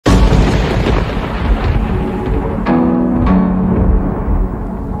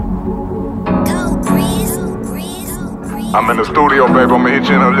I'm in the studio, baby. I'ma hit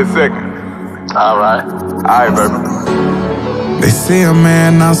you in a little second. Alright. Alright, baby. They say a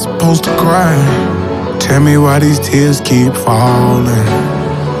man not supposed to cry. Tell me why these tears keep falling.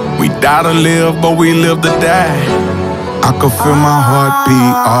 We die to live, but we live to die. I can feel my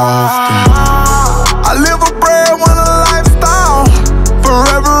heartbeat often. I live a breadwinner lifestyle.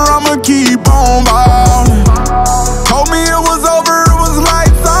 Forever I'ma keep on ballin'. Told me it was over, it was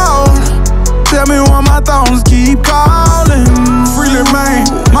lights out. Tell me why my thoughts keep calling. Freely, man,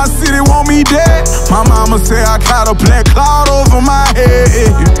 my city want me dead. My mama say I got a black cloud over my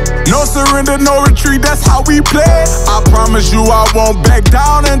head. No surrender, no retreat, that's how we play. I promise you I won't back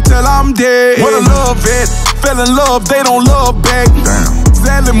down until I'm dead. What a love at, fell in love, they don't love back. Damn.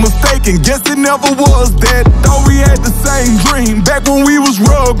 Sadly mistaken, guess it never was that. Thought we had the same dream back when we was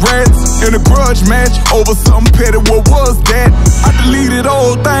rugrats. In a grudge match over something petty, what was that? I deleted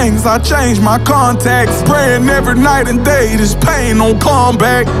old things, I changed my contacts. Praying every night and day, this pain don't come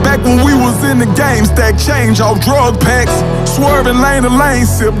back. Back when we was in the game, stack change off drug packs. Swerving lane to lane,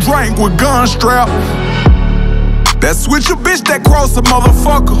 sip drink with gun strap. That switch a bitch, that cross a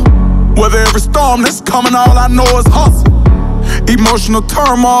motherfucker. Weather every storm that's coming, all I know is hustle. Emotional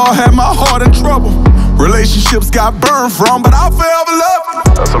turmoil had my heart in trouble. Relationships got burned from, but I'll forever love you.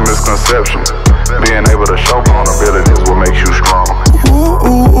 That's a misconception. Being able to show vulnerability is what makes you strong. Ooh,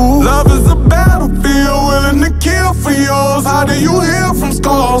 ooh, ooh. Love is a battlefield, willing to kill for yours. How do you heal from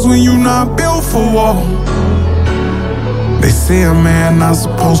scars when you not built for war? They say a man not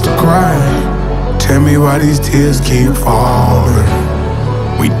supposed to cry. Tell me why these tears keep falling.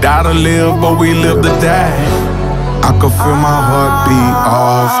 We die to live, but we live to die. I can feel my heartbeat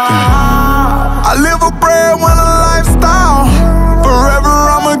often. I live a breadwinner lifestyle. Forever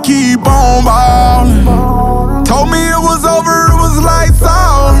I'ma keep on ballin'. Told me it was over, it was lights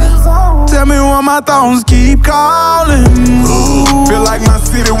out. Tell me why my thoughts keep calling. Feel like my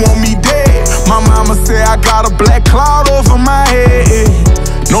city want me dead. My mama say I got a black cloud over my head.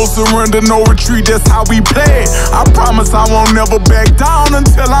 No surrender, no retreat, that's how we play. I promise I won't never back down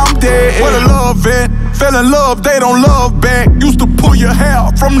until I'm dead. What a love at, fell in love, they don't love back. Used to pull your hair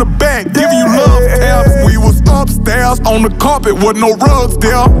from the back, give you love taps. We was upstairs on the carpet with no rugs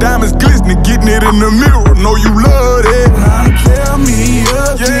there. Diamonds glistening, getting it in the mirror, know you love it. Now tell me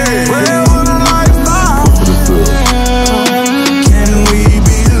again, where was the lifestyle? Can we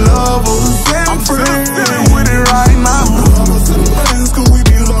be lovers and friends? I'm feeling with it right now.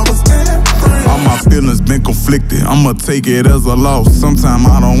 All my feelings been conflicted, I'ma take it as a loss. Sometimes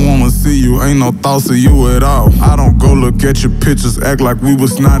I don't wanna see you, ain't no thoughts of you at all. I don't go look at your pictures, act like we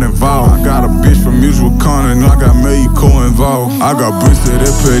was not involved. I got a bitch from mutual content, I got Mexico involved. I got Brisket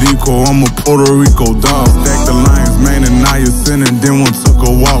at Perico, I'm a Puerto Rico dog. Stack the lions, man, and now you're sinning, then one took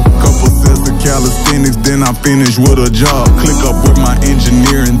a walk. Couple sets of calisthenics, then I finish with a job. Click up with my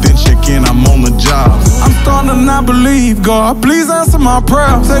engineer and then check in, I'm on the job. I'm starting to not believe, God, please answer my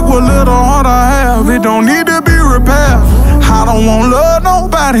prayer. Take what little heart I have, it don't need to be repaired. I don't want love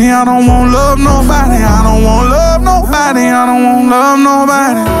nobody, I don't want love nobody, I don't want love nobody, I don't want love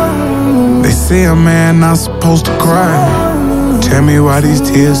nobody. They say a man not supposed to cry. Tell me why these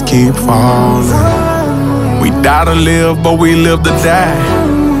tears keep falling. We die to live, but we live to die.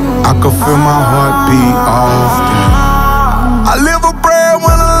 I can feel my heartbeat often. I live a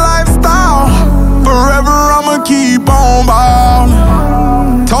breadwinner lifestyle. Forever I'ma keep on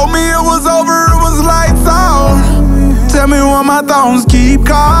ballin'. Told me it was over, it was lights out. Tell me why my thoughts keep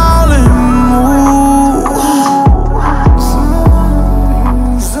calling.